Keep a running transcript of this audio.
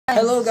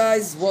Hello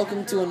guys,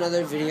 welcome to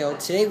another video.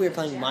 Today we're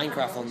playing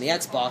Minecraft on the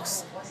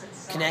Xbox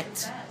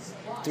Kinect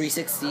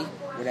 360,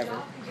 whatever.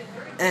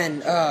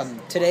 And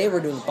today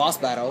we're doing boss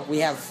battle. We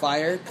have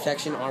fire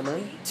protection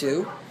armor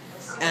 2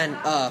 and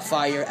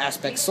fire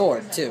aspect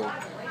sword 2.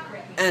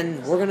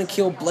 And we're gonna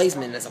kill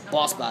Blazeman as a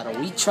boss battle.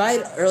 We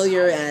tried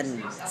earlier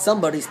and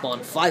somebody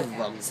spawned 5 of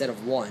them instead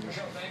of 1.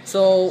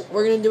 So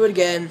we're gonna do it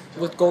again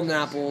with golden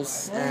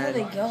apples. Where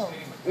did they go?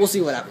 We'll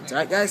see what happens,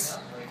 alright guys?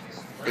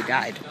 They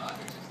died.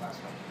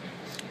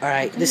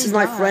 Alright, this is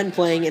my friend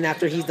playing, and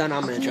after he's done,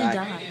 I'm gonna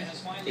try.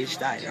 They just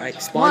died, alright?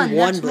 Spawn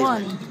one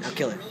Blazeman. Now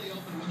kill it.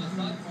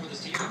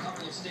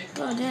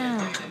 Oh,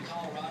 damn.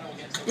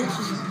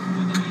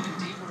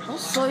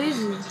 That's so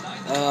easy.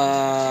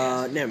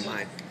 Never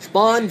mind.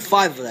 Spawn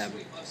 5 of them.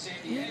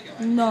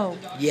 No.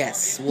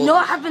 Yes. You know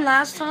what happened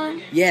last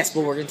time? Yes,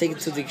 but we're gonna take it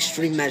to the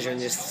extreme measure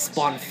and just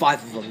spawn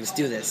 5 of them. Let's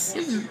do this.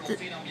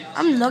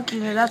 I'm lucky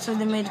that that's what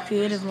they made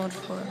creative mode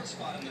for.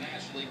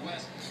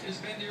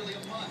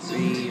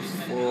 3,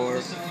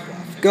 4,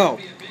 5. Go.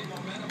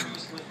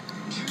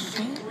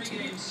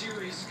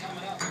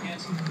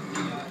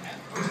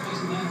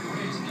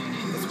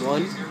 That's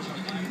 1.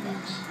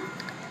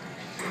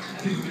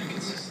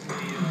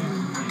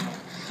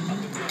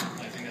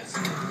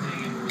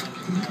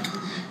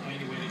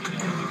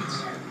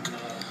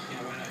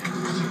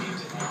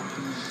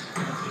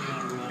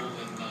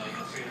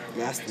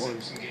 Last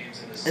one.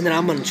 And then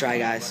I'm gonna try,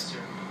 guys.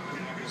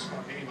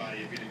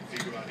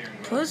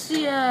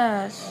 Pussy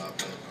ass.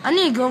 I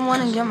need to go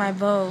one and get my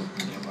bow.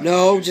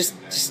 No, just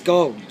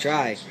go.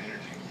 Try.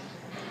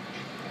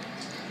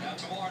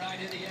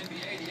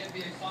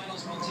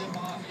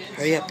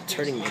 Hurry up, it's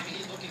hurting me.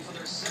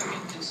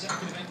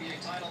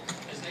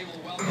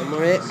 One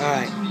more hit?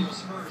 Alright.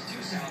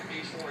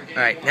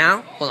 Alright,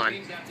 now, hold on.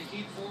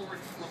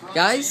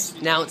 Guys,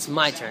 now it's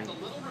my turn.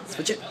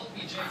 Switch it.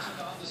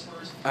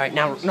 Alright,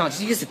 now, no,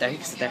 you can sit there,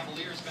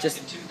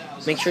 Just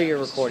make sure you're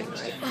recording,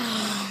 right?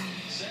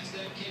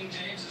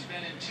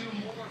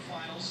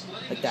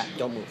 Like that,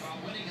 don't move.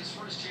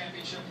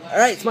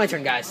 Alright, it's my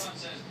turn, guys.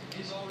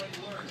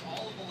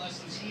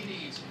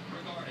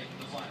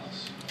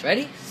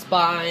 Ready?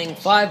 Spying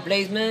 5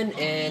 Blazemen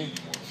in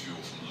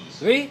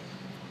 3,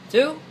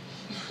 2,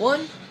 1.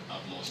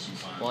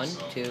 1,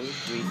 2, 3, 4,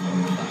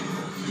 5.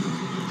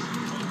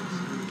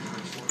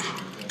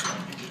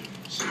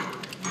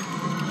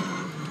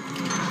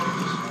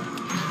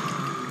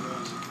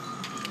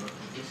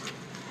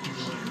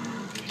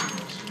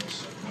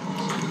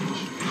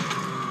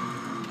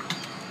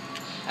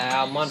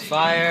 I'm on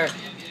fire.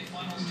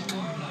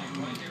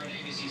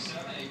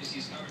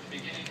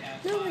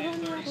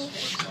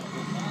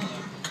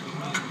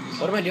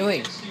 What am I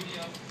doing?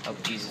 Oh,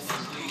 Jesus.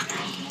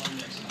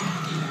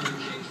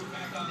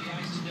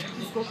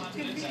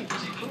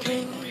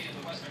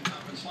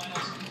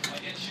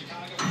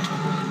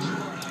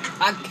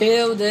 I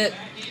killed it.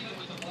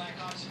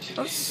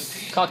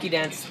 Oops. Cocky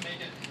dance.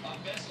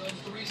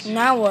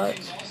 Now what?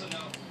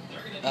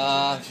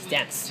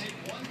 Dance.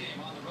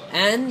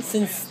 And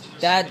since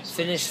that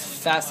finished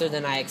faster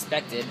than I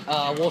expected,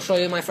 we'll show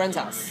you my friend's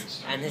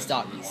house and his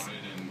doggies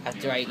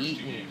after I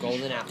eat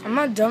golden apple. I'm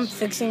not done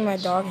fixing my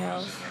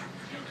doghouse.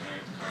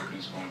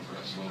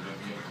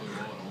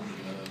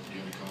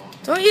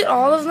 Don't eat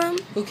all of them?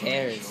 Who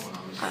cares?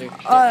 They're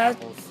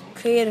That's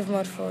creative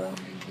mode for it.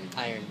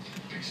 Iron.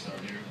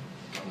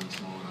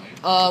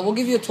 We'll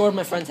give you a tour of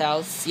my friend's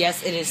house.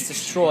 Yes, it is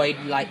destroyed,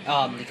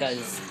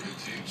 because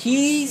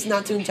he's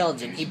not too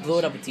intelligent. He blew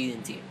it up with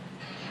TNT.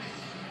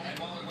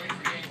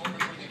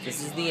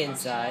 This is the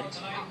inside.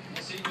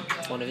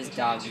 It's one of his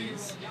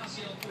doggies.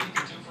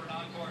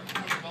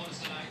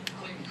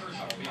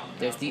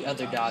 There's the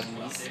other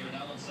doggies.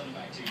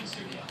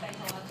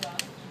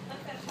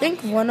 I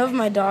think one of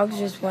my dogs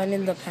just went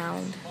in the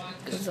pound.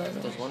 There's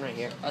one right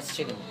here. That's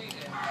chicken.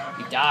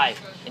 You die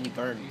and you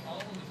burn.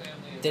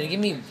 Did it give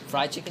me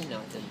fried chicken? No,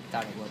 it didn't.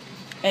 Thought it would.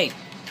 Hey!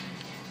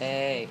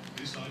 Hey!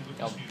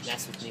 Don't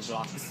mess with me,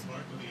 blocks.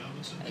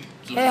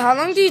 Hey, how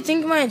long do you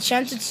think my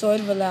enchanted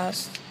sword will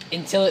last?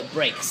 Until it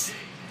breaks.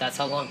 That's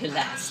how long it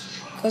lasts.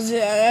 Because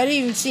I didn't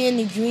even see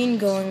any green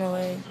going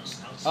away.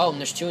 Oh, and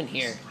there's 2 in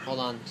here. Hold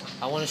on.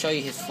 I want to show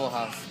you his full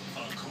house.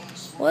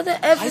 What the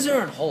F Why is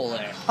there a hole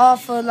there? Oh,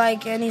 for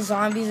like any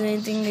zombies or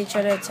anything they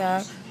try to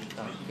attack.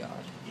 Oh,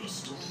 God.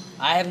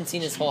 I haven't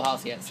seen his whole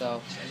house yet,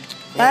 so...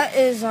 That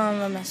is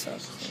a mess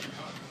up.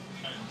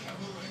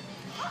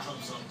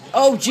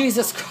 Oh,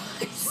 Jesus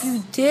Christ.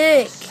 You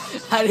dick.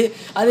 I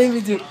didn't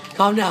mean to...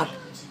 Calm down.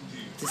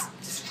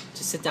 Just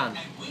sit down.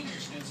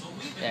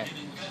 There.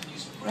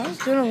 I was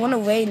gonna run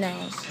away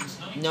now.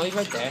 No, he's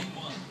right there.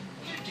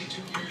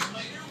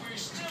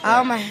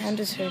 Ow, my hand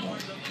is hurting.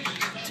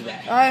 Too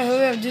bad. Alright,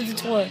 hurry up, do the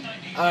tour.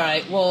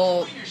 Alright,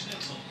 well...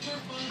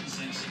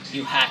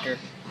 You hacker.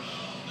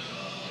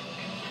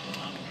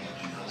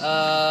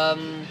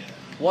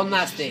 One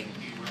last thing.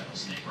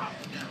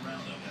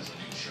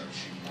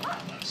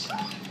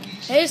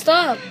 Hey,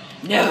 stop.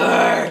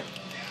 Never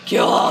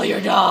kill all your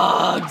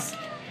dogs.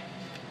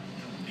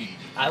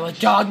 I'm a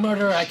dog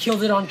murderer. I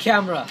killed it on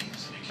camera.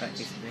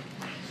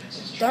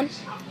 Done?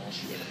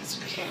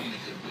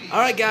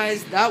 Alright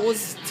guys, that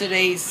was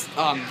today's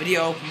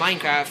video,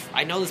 Minecraft.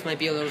 I know this might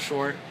be a little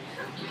short.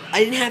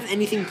 I didn't have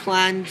anything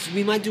planned.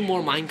 We might do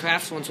more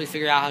Minecrafts once we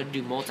figure out how to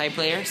do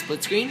multiplayer,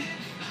 split screen.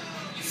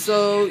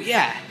 So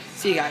yeah,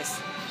 see you guys.